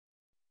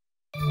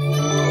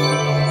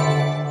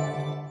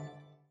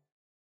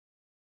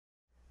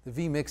The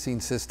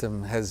V-mixing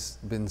system has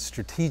been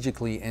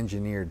strategically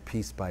engineered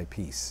piece by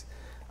piece.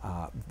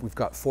 We've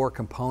got 4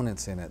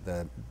 components in it: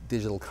 the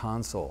digital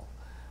console,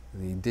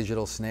 the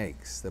digital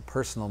snakes, the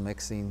personal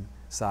mixing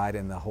side,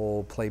 and the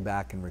whole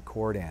playback and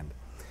record end.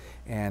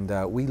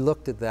 And we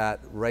looked at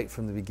that right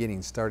from the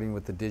beginning, starting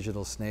with the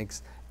digital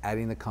snakes,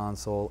 adding the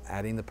console,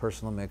 adding the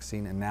personal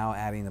mixing, and now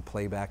adding the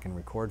playback and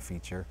record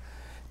feature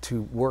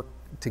to work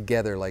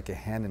together like a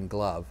hand and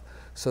glove,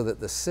 so that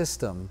the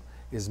system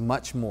is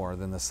much more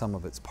than the sum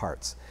of its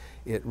parts.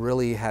 It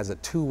really has a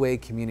two-way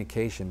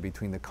communication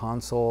between the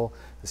console,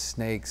 the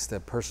snakes, the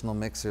personal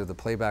mixer, the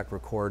playback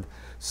record,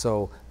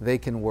 so they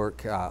can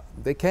work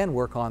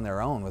on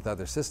their own with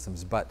other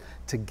systems, but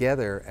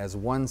together as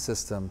one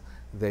system,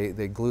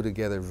 they glue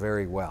together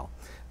very well.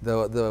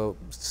 The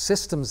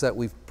systems that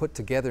we've put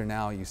together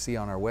now, you see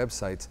on our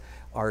websites,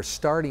 are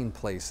starting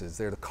places.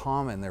 They're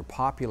they're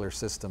popular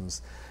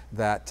systems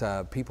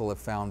that people have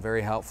found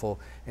very helpful,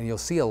 and you'll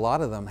see a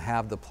lot of them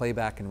have the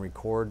playback and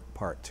record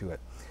part to it.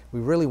 We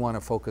really want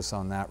to focus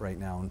on that right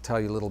now and tell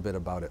you a little bit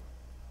about it.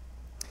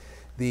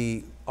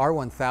 The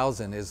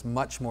R1000 is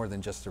much more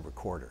than just a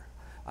recorder.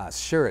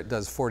 Sure, it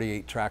does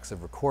 48 tracks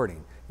of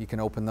recording. You can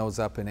open those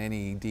up in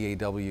any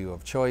DAW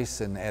of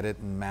choice and edit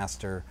and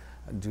master,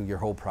 do your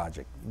whole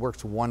project.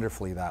 Works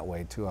wonderfully that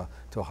way to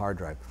a hard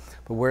drive.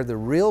 But where the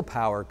real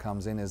power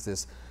comes in is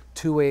this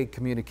two-way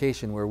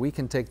communication, where we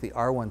can take the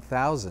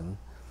R1000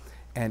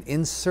 and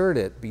insert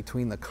it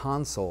between the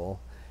console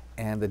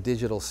and the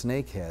digital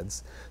snake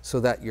heads, so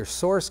that your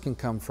source can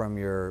come from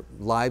your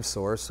live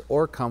source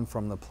or come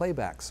from the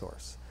playback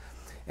source.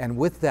 And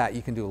with that,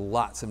 you can do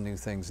lots of new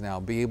things now.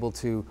 Be able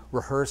to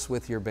rehearse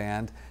with your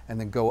band and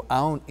then go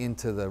out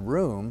into the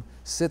room,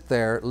 sit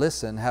there,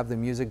 listen, have the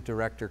music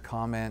director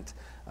comment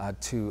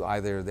to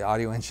either the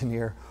audio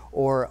engineer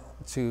or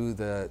to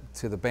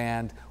the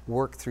band,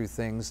 work through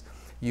things.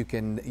 You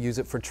can use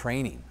it for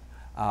training.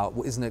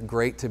 Isn't it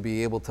great to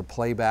be able to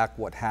play back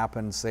what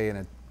happened, say, in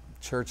a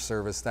church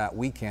service that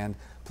weekend,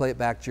 play it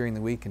back during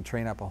the week and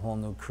train up a whole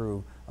new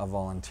crew of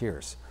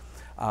volunteers?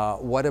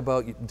 What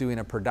about doing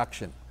a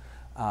production?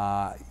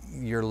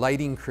 Your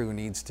lighting crew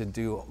needs to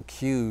do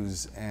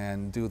cues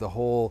and do the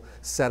whole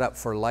setup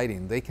for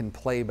lighting. They can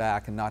play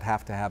back and not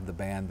have to have the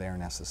band there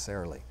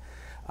necessarily.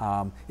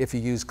 If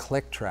you use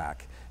click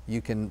track, you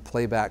can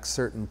play back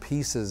certain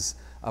pieces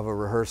of a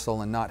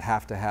rehearsal and not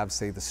have to have,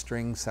 say, the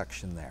string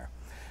section there.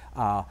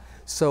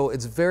 So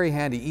it's very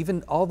handy,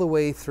 even all the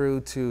way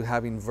through to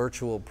having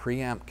virtual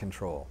preamp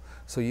control,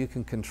 so you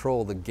can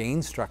control the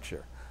gain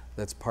structure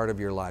that's part of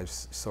your live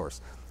source.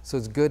 So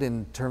it's good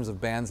in terms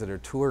of bands that are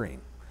touring.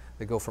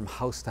 They go from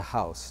house to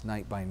house,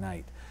 night by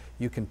night.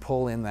 You can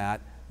pull in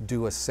that,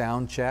 do a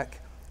sound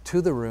check to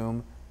the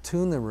room,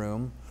 tune the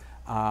room,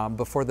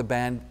 before the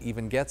band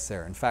even gets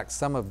there. In fact,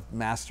 some have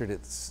mastered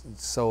it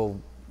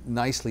so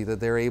nicely that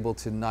they're able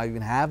to not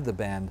even have the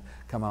band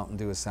come out and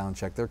do a sound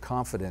check. They're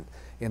confident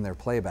in their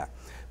playback.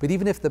 But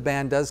even if the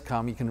band does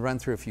come, you can run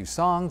through a few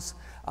songs.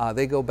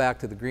 They go back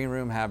to the green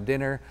room, have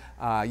dinner.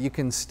 You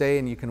can stay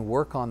and you can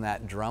work on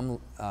that drum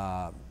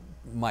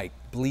mic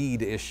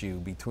bleed issue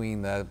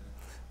between the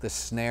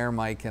snare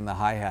mic and the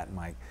hi-hat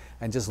mic,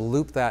 and just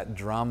loop that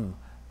drum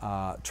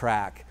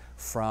track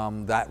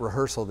from that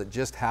rehearsal that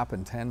just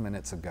happened 10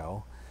 minutes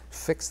ago,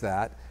 fix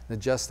that, and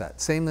adjust that.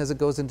 Same as it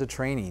goes into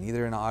training,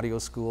 either in an audio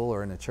school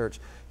or in a church.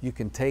 You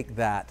can take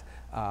that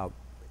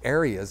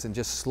areas and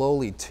just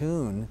slowly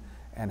tune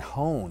and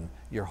hone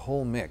your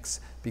whole mix,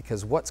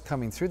 because what's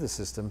coming through the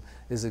system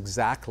is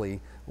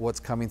exactly what's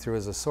coming through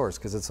as a source,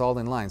 because it's all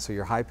in line. So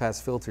your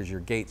high-pass filters,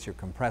 your gates, your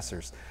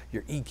compressors,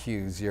 your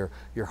EQs,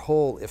 your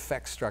whole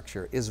effect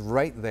structure is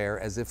right there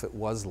as if it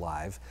was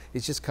live.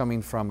 It's just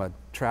coming from a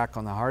track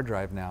on the hard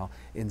drive now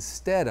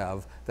instead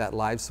of that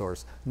live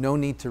source. No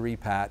need to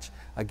repatch.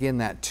 Again,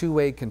 that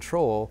two-way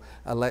control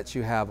lets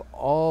you have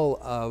all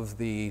of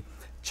the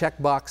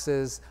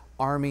checkboxes,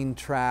 arming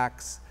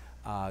tracks,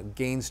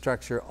 gain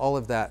structure, all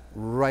of that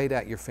right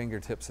at your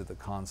fingertips at the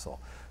console.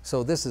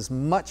 So this is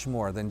much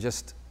more than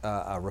just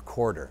a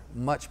recorder,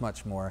 much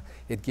more.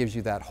 It gives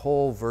you that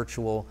whole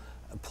virtual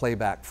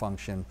playback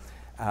function.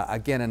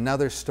 Again,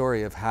 another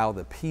story of how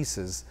the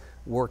pieces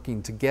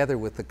working together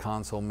with the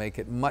console make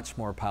it much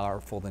more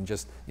powerful than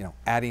just,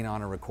 adding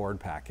on a record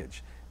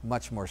package.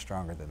 Much more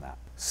stronger than that.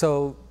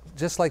 So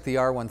just like the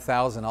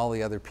R1000, all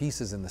the other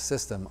pieces in the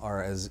system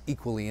are as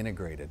equally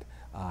integrated.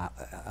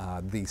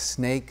 The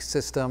snake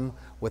system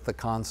with the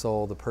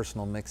console, the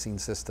personal mixing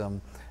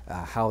system,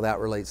 how that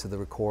relates to the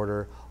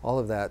recorder, all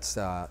of that's,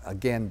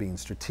 again, being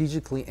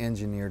strategically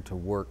engineered to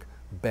work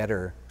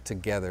better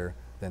together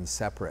than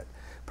separate.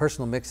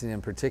 Personal mixing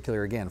in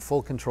particular, again,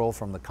 full control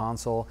from the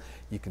console.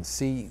 You can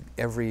see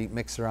every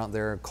mixer out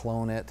there,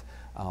 clone it,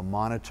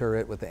 monitor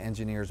it with the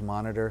engineer's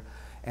monitor.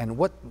 And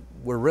what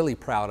we're really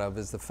proud of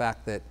is the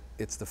fact that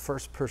it's the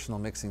first personal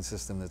mixing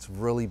system that's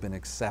really been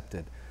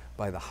accepted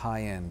by the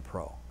high-end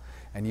pro.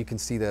 And you can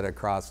see that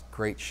across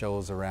great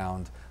shows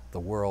around the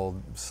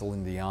world,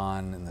 Celine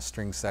Dion and the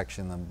string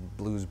section, the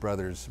Blues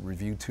Brothers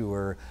review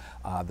tour,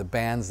 the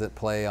bands that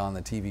play on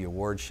the TV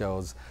award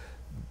shows,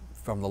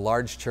 from the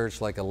large church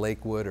like a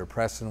Lakewood or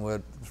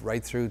Prestonwood,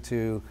 right through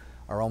to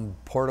our own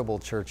portable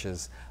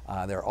churches.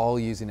 They're all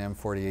using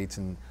M48s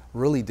and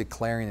really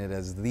declaring it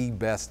as the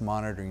best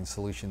monitoring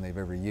solution they've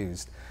ever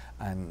used.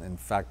 And in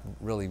fact,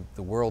 really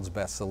the world's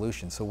best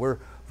solution. So we're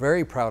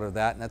very proud of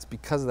that, and that's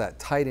because of that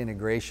tight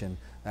integration,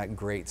 that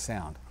great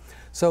sound.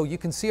 So you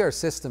can see our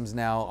systems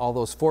now, all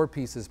those 4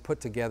 pieces put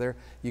together.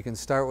 You can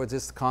start with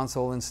just the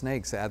console and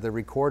snakes, add the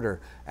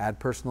recorder, add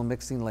personal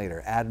mixing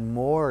later, add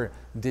more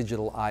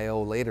digital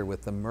I/O later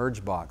with the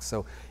merge box.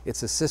 So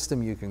it's a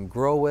system you can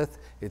grow with,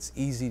 it's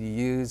easy to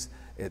use,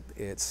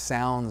 it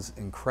sounds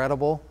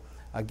incredible.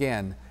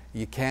 Again,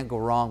 you can't go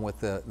wrong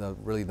with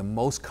really the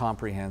most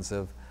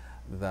comprehensive,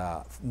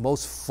 the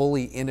most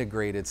fully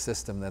integrated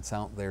system that's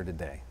out there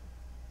today.